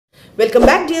Welcome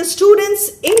back, dear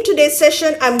students. In today's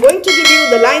session, I'm going to give you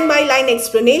the line-by-line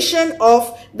explanation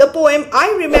of the poem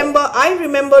I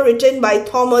Remember written by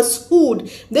Thomas Hood.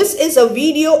 This is a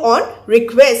video on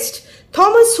request.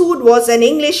 Thomas Hood was an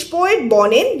English poet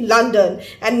born in London.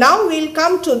 And now we'll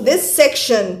come to this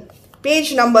section.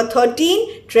 Page number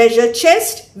 13, Treasure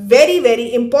Chest. Very,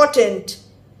 very important.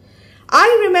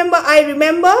 I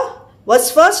Remember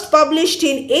was first published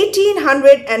in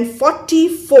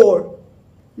 1844.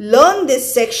 Learn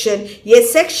this section. ये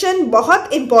section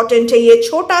बहुत important है. ये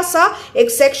छोटा सा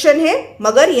एक section है,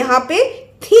 मगर यहाँ पे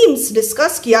themes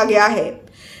discuss किया गया है.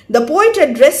 The poet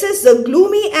addresses the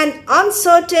gloomy and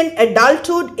uncertain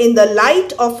adulthood in the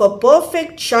light of a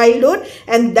perfect childhood,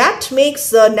 and that makes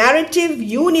the narrative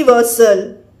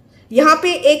universal. यहाँ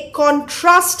पे एक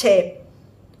contrast है.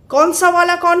 कौन सा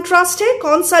वाला contrast है?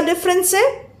 कौन सा difference है?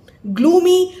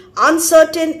 Gloomy,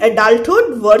 uncertain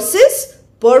adulthood versus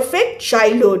perfect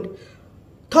childhood.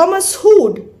 Thomas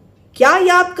Hood क्या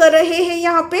याद कर रहे हैं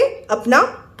यहाँ पे? अपना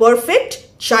perfect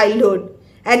childhood.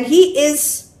 And he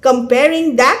is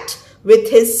comparing that with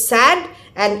his sad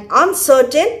and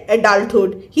uncertain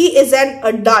adulthood. He is an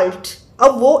adult.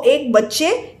 अब वो एक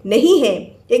बच्चे नहीं है.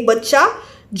 एक बच्चा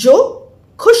जो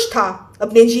खुश था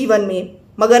अपने जीवन में,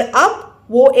 मगर अब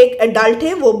वो एक adult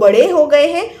है, वो बड़े हो गए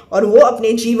हैं और वो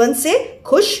अपने जीवन से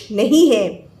खुश नहीं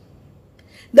है.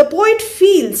 The poet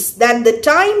feels that the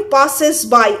time passes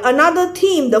by. Another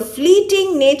theme, the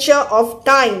fleeting nature of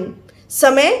time.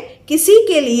 समय किसी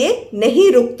के लिए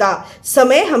नहीं रुकता.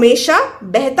 समय हमेशा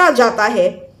बहता जाता है.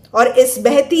 और इस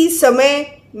बहती समय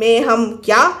में हम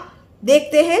क्या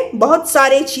देखते हैं? बहुत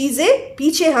सारे चीजें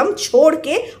पीछे हम छोड़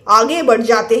के आगे बढ़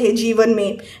जाते हैं जीवन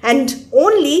में. And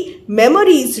only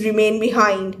memories remain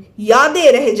behind.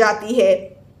 यादें रह जाती है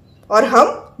और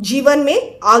हम जीवन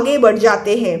में आगे बढ़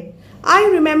जाते हैं. I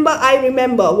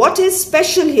remember. What is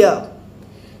special here?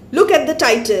 Look at the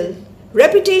title.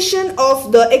 Repetition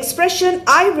of the expression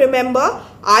I remember.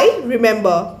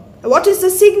 What is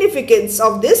the significance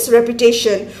of this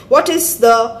repetition? What is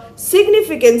the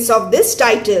significance of this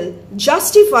title?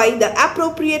 Justify the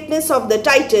appropriateness of the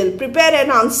title. Prepare an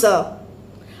answer.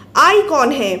 I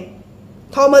कौन है?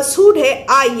 Thomas hood है.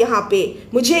 आई यहाँ पे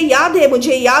मुझे याद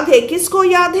है. किसको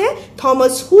याद है?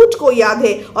 थॉमस हुड को याद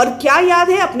है. और क्या याद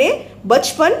है? अपने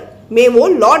बचपन में वो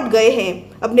लौट गए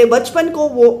हैं. अपने बचपन को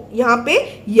वो यहाँ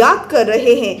पे याद कर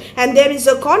रहे हैं. And there is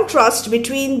a contrast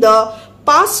between the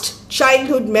past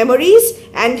childhood memories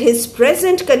and his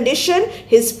present condition,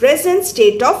 his present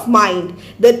state of mind.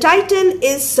 The title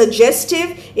is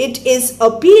suggestive, it is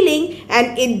appealing,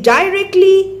 and it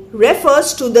directly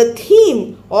refers to the theme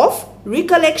of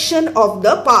recollection of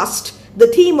the past, the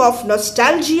theme of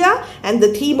nostalgia and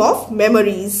the theme of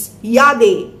memories.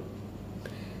 Yadein.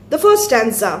 The first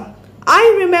stanza. I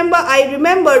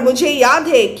remember, मुझे याद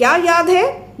है. क्या याद है?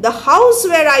 The house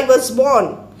where I was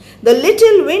born. The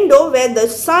little window where the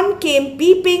sun came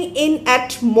peeping in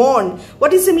at morn.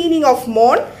 What is the meaning of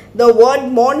morn? The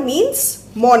word morn means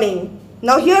morning.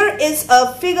 Now here is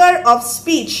a figure of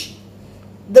speech.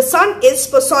 The sun is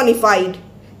personified.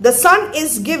 The sun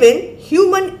is given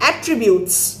human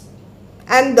attributes.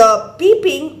 And the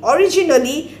peeping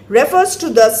originally refers to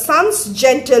the sun's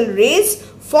gentle rays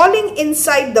falling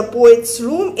inside the poet's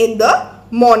room in the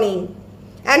morning.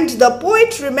 And the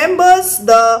poet remembers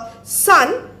the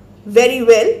sun very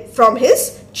well from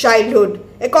his childhood.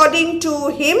 According to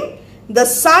him, the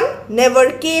sun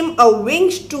never came a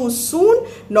wink too soon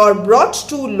nor brought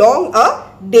too long a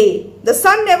day. The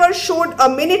sun never showed a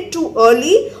minute too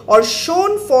early or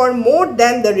shone for more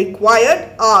than the required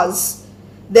hours.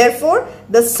 Therefore,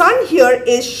 the sun here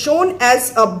is shown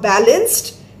as a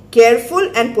balanced,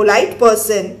 careful and polite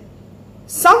person.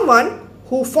 Someone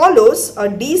who follows a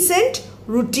decent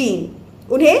routine.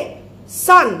 उन्हें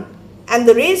sun and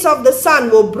the rays of the sun,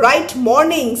 वो bright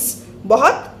mornings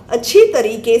बहुत अच्छी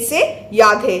तरीके से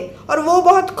याद है. और वो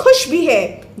बहुत खुश भी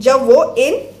है जब वो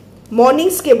इन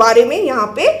mornings के बारे में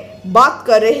यहाँ पे बात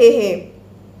कर रहे हैं.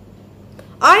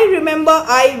 I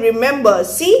remember.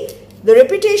 See, the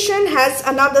repetition has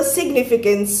another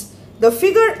significance. The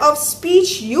figure of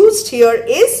speech used here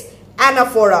is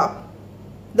anaphora.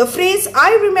 The phrase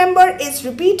I remember is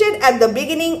repeated at the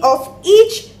beginning of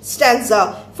each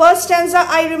stanza. First stanza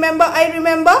I remember.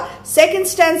 Second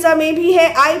stanza में भी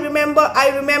है I remember.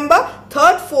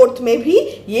 Third, fourth में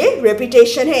भी ये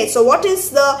repetition है. So what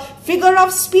is the figure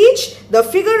of speech? The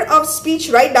figure of speech,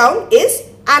 write down, is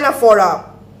anaphora.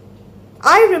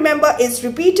 I remember is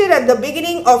repeated at the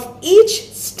beginning of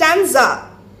each stanza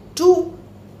to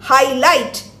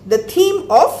highlight the theme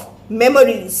of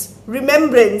memories,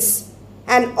 remembrance,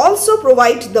 and also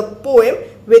provide the poem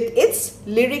with its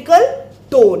lyrical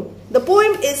tone. The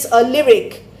poem is a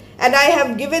lyric, and I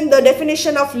have given the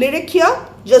definition of lyric here.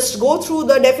 Just go through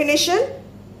the definition.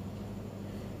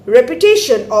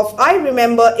 Repetition of I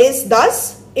remember is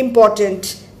thus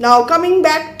important. Now coming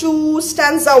back to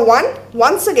stanza 1,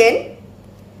 once again,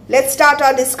 let's start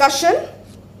our discussion.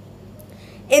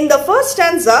 In the first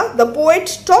stanza, the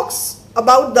poet talks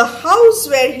about the house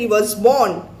where he was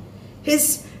born.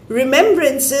 His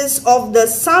remembrances of the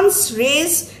sun's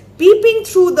rays peeping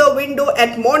through the window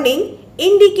at morning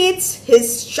indicates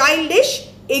his childish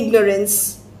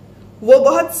ignorance. वो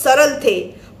बहुत सरल थे.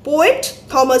 Poet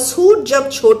Thomas hood जब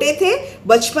छोटे थे,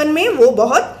 बचपन में वो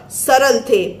बहुत सरल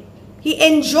थे. He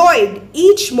enjoyed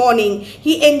each morning,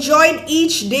 he enjoyed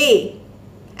each day,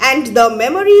 and the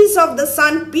memories of the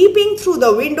sun peeping through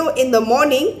the window in the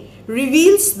morning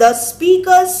reveals the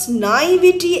speaker's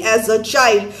naivety as a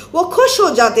child. वो खुश हो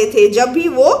जाते थे जब भी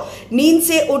वो नींद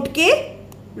से उठ के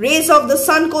रेज ऑफ द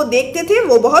सन को देखते थे.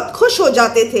 वो बहुत खुश हो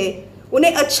जाते थे,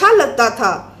 उन्हें अच्छा लगता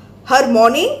था हर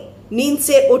मॉर्निंग नींद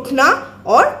से उठना,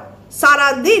 और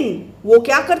सारा दिन वो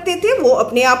क्या करते थे, वो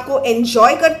अपने आप को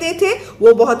एंजॉय करते थे,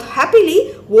 वो बहुत हैप्पीली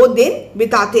वो दिन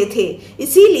बिताते थे.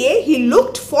 इसीलिए he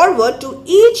looked forward to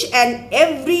each and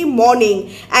every morning,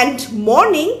 and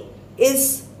morning is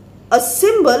a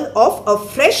symbol of a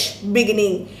fresh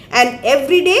beginning, and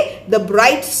every day the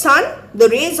bright sun, the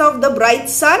rays of the bright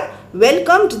sun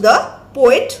welcomed the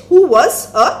poet who was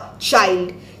a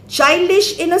child.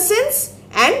 Childish innocence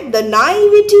and the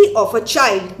naivety of a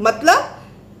child,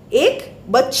 मतलब एक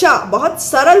बच्चा बहुत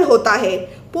सरल होता है.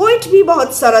 Poet भी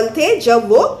बहुत सरल थे जब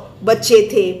वो बच्चे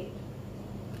थे.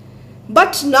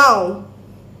 But now,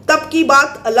 तब की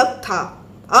बात अलग था,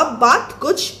 अब बात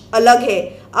कुछ अलग है.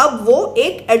 अब वो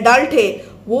एक एडल्ट है,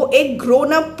 वो एक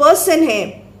ग्रोन अप पर्सन है.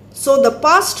 So the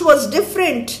past was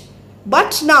different,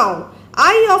 but now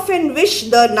I often wish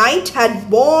the night had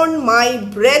born my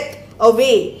breath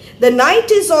away. The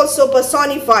night is also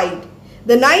personified.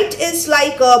 The night is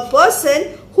like a person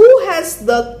who has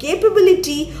the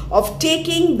capability of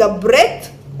taking the breath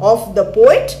of the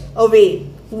poet away.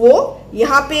 वो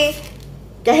यहाँ पे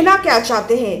कहना क्या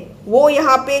चाहते हैं, वो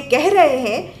यहाँ पे कह रहे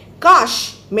हैं काश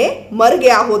मैं मर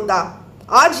गया होता,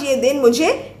 आज ये दिन मुझे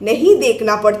नहीं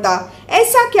देखना पड़ता.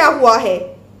 ऐसा क्या हुआ है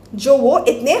जो वो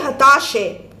इतने हताश है.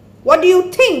 What do you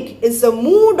think is the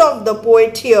mood of the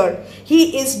poet here? He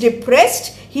is depressed,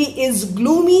 he is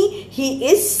gloomy, he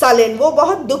is sullen. वो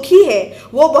बहुत दुखी है,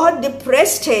 वो बहुत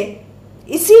डिप्रेस्ड है.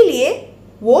 इसीलिए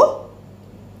वो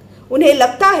उन्हें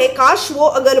लगता है काश वो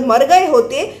अगर मर गए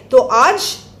होते तो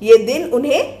आज ये दिन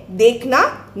उन्हें देखना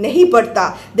नहीं पड़ता.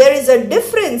 There is a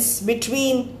difference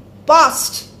between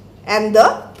past and the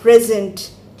present.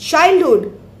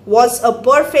 Childhood was a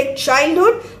perfect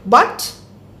childhood, but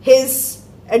his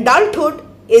adulthood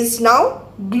is now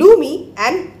gloomy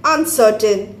and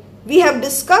uncertain. We have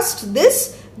discussed this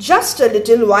just a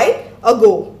little while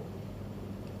ago.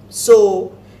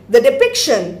 So, the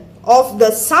depiction of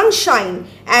the sunshine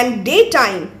and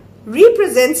daytime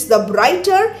represents the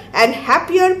brighter and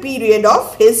happier period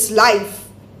of his life.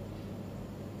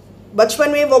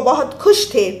 बचपन में वो बहुत खुश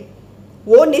थे,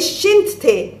 वो निश्चिंत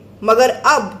थे, मगर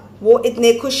अब वो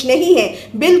इतने खुश नहीं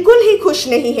हैं, बिल्कुल ही खुश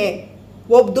नहीं हैं,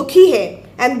 वो दुखी है.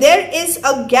 And there is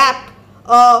a gap,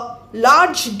 a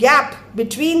large gap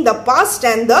between the past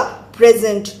and the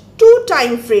present. Two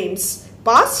time frames,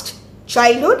 past,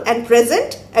 childhood, and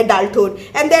present, adulthood.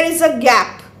 And there is a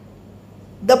gap.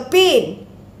 The pain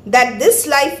that this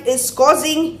life is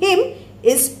causing him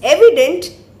is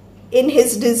evident in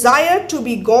his desire to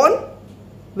be gone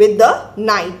with the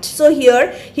night. So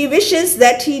here he wishes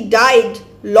that he died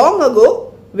long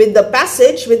ago with the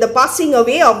passage, with the passing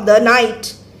away of the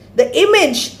night. The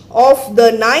image of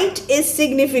the night is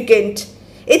significant.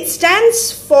 It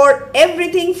stands for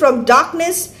everything from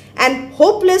darkness and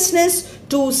hopelessness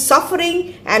to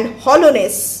suffering and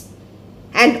hollowness,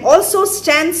 and also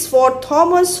stands for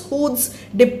Thomas Hood's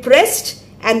depressed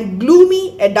and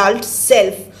gloomy adult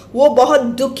self. वो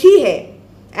बहुत दुखी है.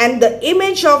 And the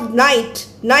image of night,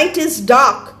 night is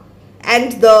dark,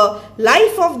 and the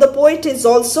life of the poet is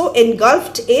also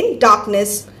engulfed in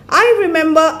darkness. I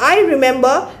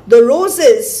remember the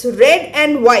roses red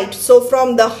and white. So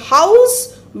from the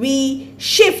house we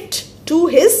shift to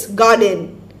his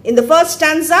garden. In the first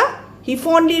stanza, he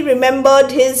fondly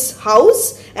remembered his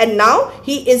house, and now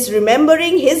he is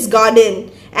remembering his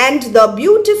garden and the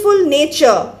beautiful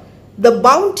nature, the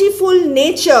bountiful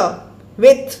nature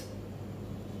with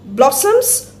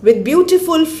blossoms, with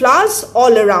beautiful flowers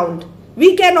all around.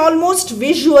 We can almost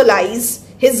visualize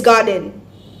his garden.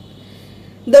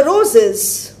 The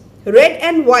roses, red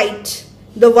and white,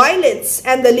 the violets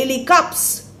and the lily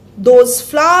cups those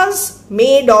flowers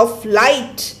made of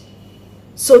light.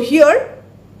 So here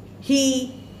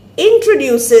he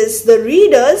introduces the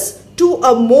readers to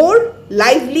a more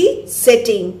lively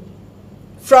setting.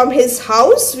 From his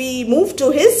house we move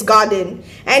to his garden,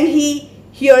 and he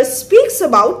here speaks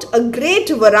about a great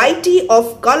variety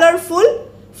of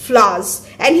colorful flowers,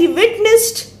 and he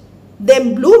witnessed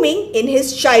them blooming in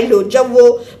his childhood. जब वो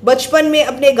बचपन में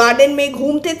अपने garden में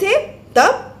घूमते थे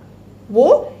तब वो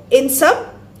इन सब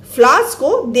फ्लावर्स को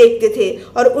देखते थे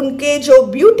और उनके जो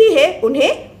ब्यूटी है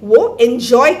उन्हें वो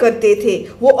एंजॉय करते थे,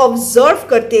 वो ऑब्जर्व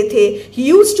करते थे. He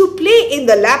used to play in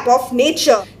the lap of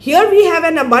nature. Here we have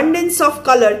an abundance of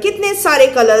color. कितने सारे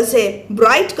कलर्स है,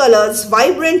 bright colors,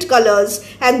 vibrant colors,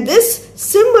 and this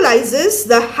symbolizes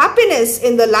the happiness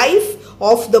in the life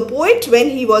of the poet when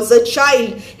he was a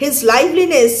child. His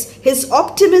liveliness, his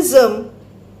optimism.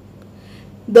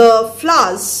 The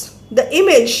flowers, the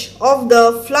image of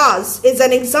the flowers is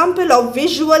an example of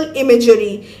visual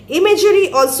imagery. Imagery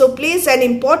also plays an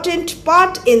important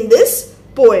part in this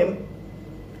poem.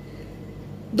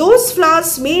 Those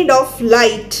flowers made of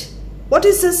light. What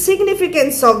is the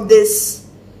significance of this?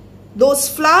 Those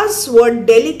flowers were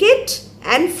delicate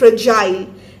and fragile,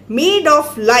 made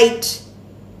of light.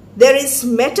 There is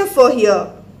metaphor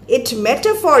here. It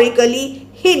metaphorically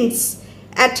hints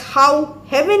at how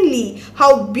heavenly,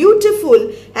 how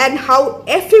beautiful and how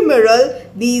ephemeral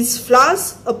these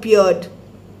flowers appeared.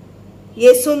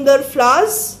 ये सुंदर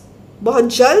flowers बहुत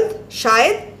जल्द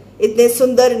शायद इतने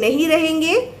सुंदर नहीं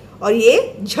रहेंगे और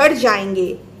ये झड़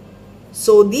जाएंगे.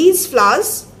 So these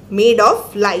flowers made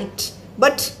of light.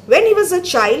 But when he was a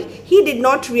child, he did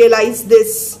not realize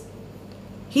this.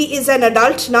 He is an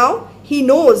adult now. He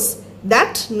knows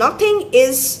that nothing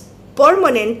is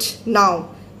permanent now.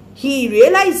 He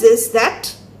realizes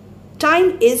that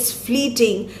time is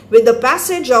fleeting. With the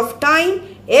passage of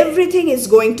time, everything is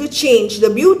going to change. The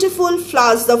beautiful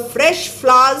flowers, the fresh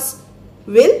flowers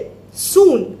will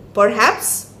soon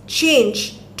perhaps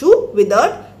change to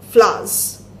withered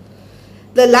flowers.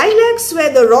 The lilacs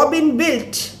were the robin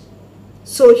built.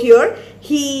 So here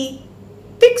he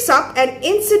picks up an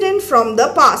incident from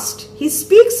the past. He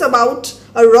speaks about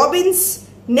a robin's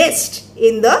nest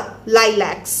in the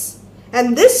lilacs.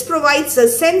 And this provides a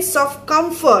sense of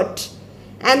comfort.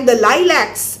 And the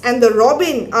lilacs and the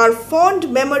robin are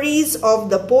fond memories of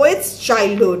the poet's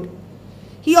childhood.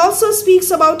 He also speaks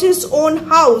about his own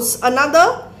house,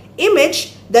 another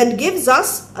image that gives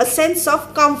us a sense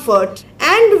of comfort.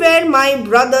 And where my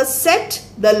brother set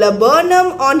the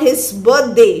laburnum on his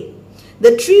birthday,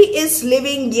 the tree is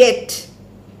living yet.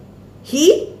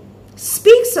 He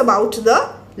speaks about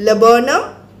the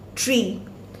laburnum tree.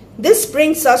 This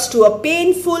brings us to a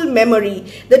painful memory.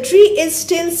 The tree is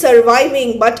still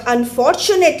surviving, but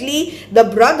unfortunately the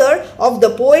brother of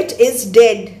the poet is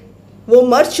dead. वो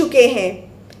मर चुके हैं.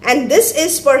 And this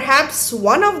is perhaps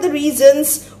one of the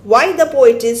reasons why the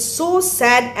poet is so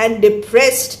sad and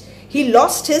depressed. He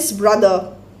lost his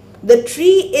brother. The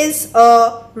tree is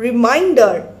a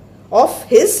reminder of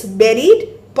his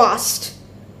buried past.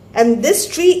 And this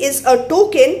tree is a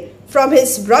token from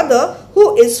his brother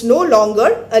who is no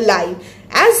longer alive.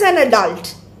 As an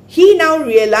adult, he now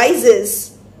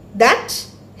realizes that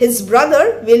his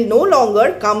brother will no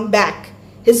longer come back.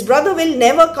 His brother will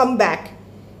never come back.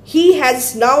 He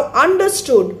has now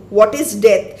understood what is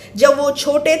death. जब वो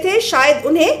छोटे थे शायद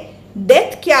उन्हें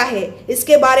death क्या है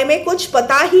इसके बारे में कुछ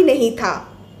पता ही नहीं था.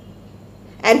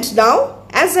 And now,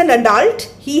 as an adult,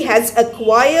 he has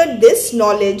acquired this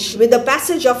knowledge. With the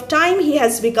passage of time, he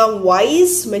has become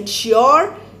wise,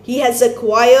 mature. He has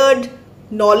acquired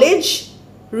knowledge,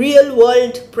 real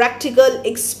world practical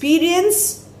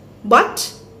experience.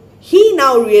 But he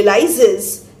now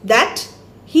realizes that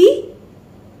he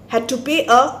had to pay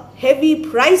a heavy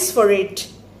price for it.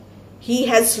 He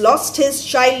has lost his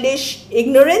childish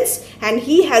ignorance and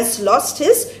he has lost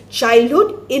his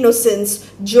childhood innocence.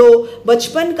 जो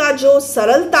बचपन का जो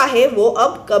सरलता है वो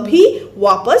अब कभी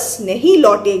वापस नहीं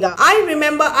लौटेगा. I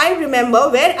remember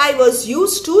where I was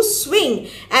used to swing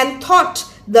and thought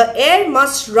the air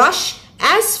must rush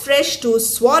as fresh to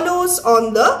swallows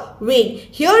on the wing.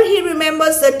 Here he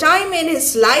remembers the time in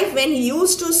his life when he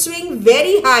used to swing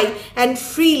very high and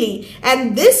freely.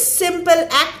 And this simple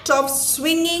act of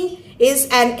swinging is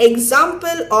an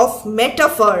example of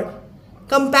metaphor.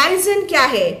 Comparison क्या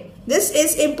है? This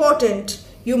is important.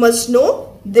 You must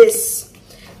know this.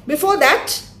 Before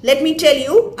that, let me tell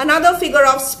you, another figure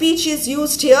of speech is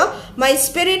used here. My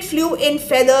spirit flew in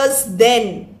feathers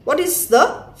then. What is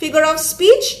the figure of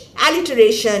speech?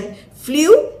 Alliteration.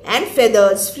 Flew and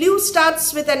feathers. Flew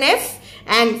starts with an F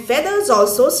and feathers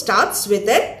also starts with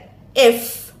an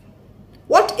F.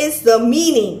 What is the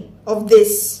meaning of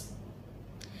this?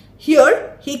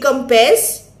 Here he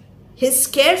compares his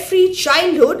carefree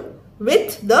childhood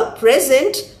with the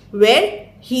present, where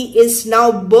he is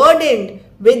now burdened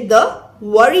with the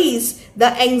worries,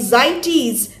 the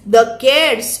anxieties, the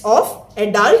cares of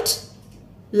adult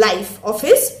life, of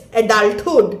his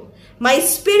adulthood. My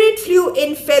spirit flew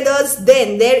in feathers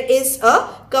then. There is a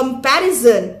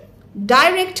comparison,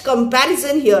 direct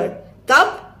comparison here.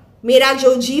 तब मेरा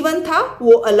जो जीवन था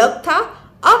वो अलग था,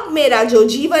 अब मेरा जो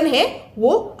जीवन है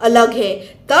वो अलग है.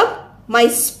 तब my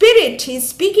spirit, he is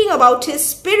speaking about his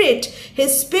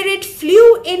spirit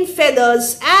flew in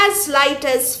feathers, as light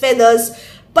as feathers.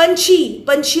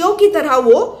 पंछियों की तरह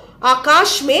वो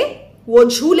आकाश में, वो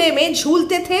झूले में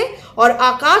झूलते थे और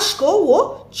आकाश को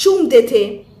वो चूमते थे.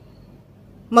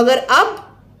 मगर अब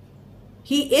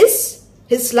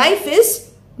his life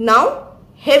is now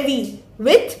heavy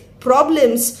with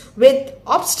problems, with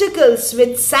obstacles,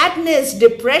 with sadness,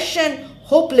 depression,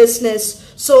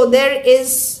 hopelessness. So there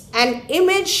is an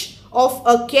image of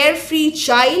a carefree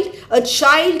child, a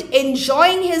child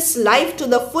enjoying his life to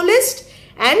the fullest,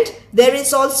 and there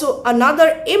is also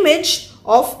another image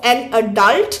of an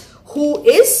adult who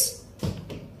is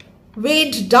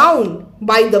weighed down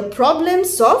by the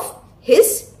problems of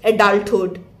his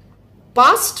adulthood.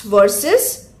 Past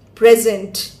versus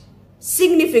present.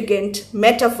 Significant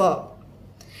metaphor.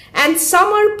 And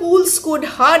summer pools could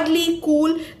hardly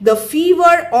cool the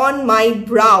fever on my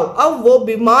brow. अब वो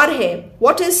बीमार है.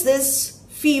 What is this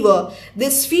fever?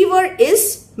 This fever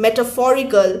is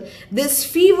metaphorical. This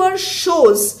fever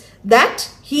shows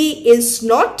that he is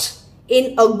not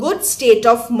in a good state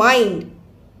of mind.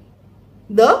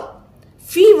 The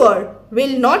fever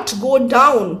will not go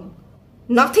down.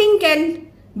 Nothing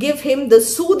can give him the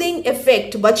soothing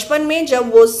effect. बचपन में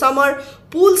जब वो summer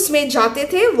pools में जाते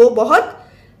थे वो बहुत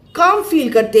काम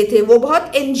फील करते थे, वो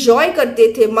बहुत एंजॉय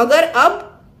करते थे, मगर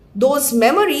अब those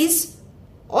memories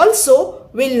also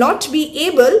will not be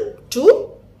able to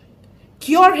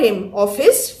cure him of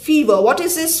his fever. What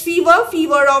is his fever?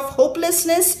 Fever of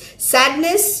hopelessness,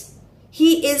 sadness.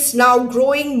 He is now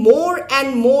growing more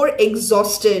and more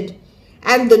exhausted,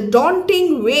 and the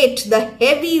daunting weight, the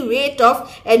heavy weight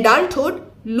of adulthood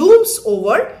looms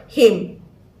over him.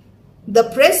 The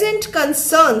present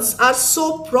concerns are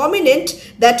so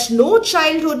prominent that no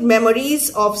childhood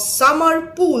memories of summer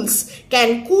pools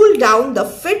can cool down the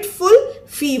fitful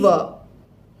fever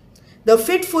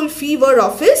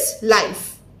of his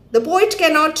life. The poet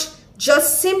cannot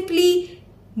just simply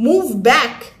move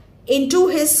back into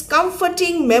his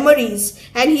comforting memories,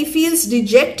 and he feels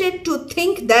dejected to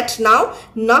think that now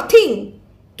nothing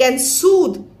can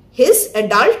soothe his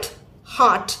adult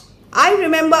heart. I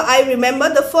remember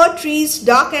the fir trees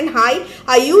dark and high.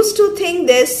 I used to think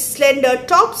their slender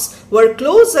tops were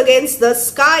close against the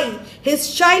sky.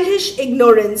 His childish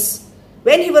ignorance.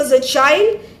 When he was a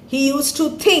child, he used to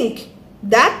think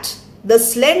that the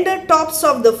slender tops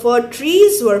of the fir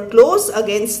trees were close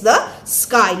against the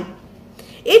sky.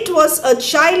 It was a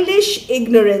childish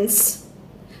ignorance.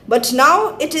 But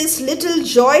now it is little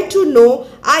joy to know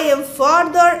I am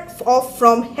farther off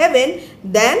from heaven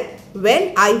than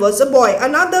when I was a boy.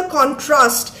 Another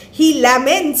contrast. He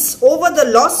laments over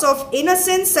the loss of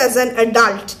innocence as an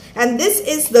adult, and this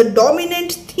is the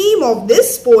dominant theme of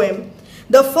this poem.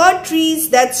 The fir trees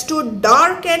that stood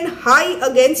dark and high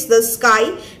against the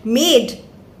sky made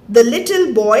the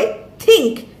little boy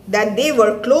think that they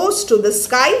were close to the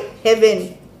sky,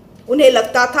 heaven. उन्हें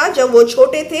लगता था जब वो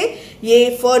छोटे थे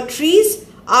ये फर trees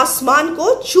आसमान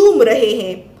को चूम रहे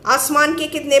हैं. आसमान के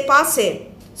कितने पास है?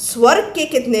 स्वर्ग के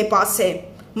कितने पास है?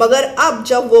 मगर अब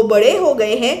जब वो बड़े हो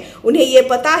गए हैं उन्हें ये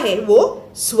पता है वो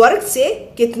स्वर्ग से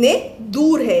कितने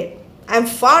दूर है. I am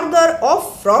farther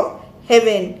off from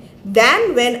heaven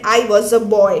than when I was a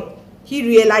boy. He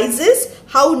realizes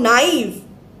how naive,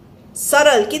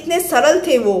 सरल, कितने सरल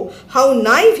थे वो, how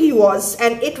naive he was,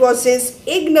 and it was his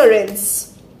ignorance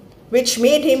which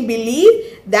made him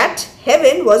believe that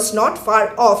heaven was not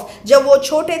far off. जब वो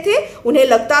छोटे थे उन्हें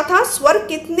लगता था स्वर्ग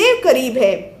कितने करीब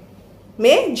है,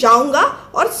 मैं जाऊंगा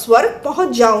और स्वर्ग पहुंच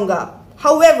जाऊंगा.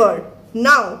 However,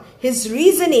 now his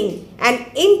reasoning and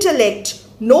intellect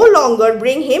no longer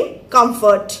bring him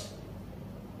comfort.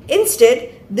 Instead,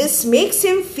 this makes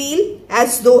him feel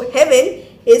as though heaven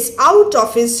is out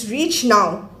of his reach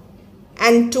now.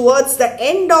 And towards the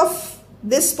end of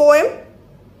this poem,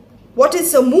 what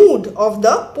is the mood of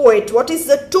the poet? What is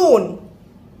the tone?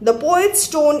 The poet's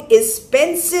tone is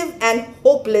pensive and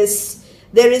hopeless.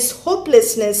 There is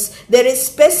hopelessness. There is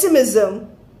pessimism.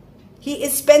 He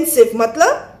is pensive,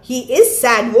 मतलब he is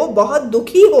sad. वो बहुत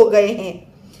दुखी हो गए हैं.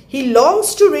 He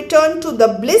longs to return to the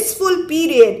blissful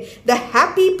period, the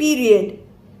happy period,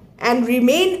 and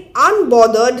remain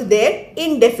unbothered there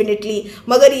indefinitely.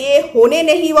 मगर ये होने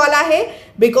नहीं वाला है,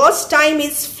 because time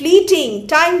is fleeting,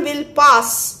 time will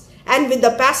pass, and with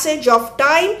the passage of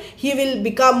time, he will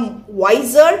become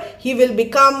wiser, he will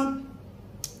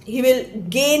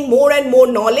gain more and more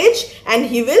knowledge, and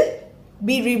he will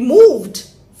be removed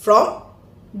from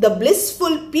the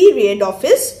blissful period of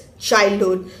his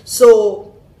childhood.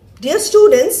 So, dear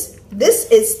students, this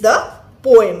is the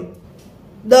poem.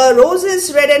 The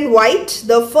roses red and white,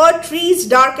 the fir trees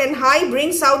dark and high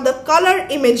brings out the color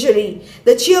imagery.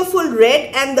 The cheerful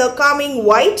red and the calming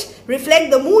white reflect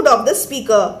the mood of the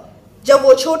speaker. जब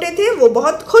वो छोटे थे वो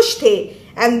बहुत खुश थे,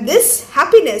 and this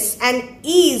happiness and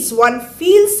ease one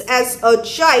feels as a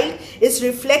child is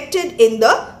reflected in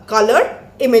the color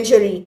imagery.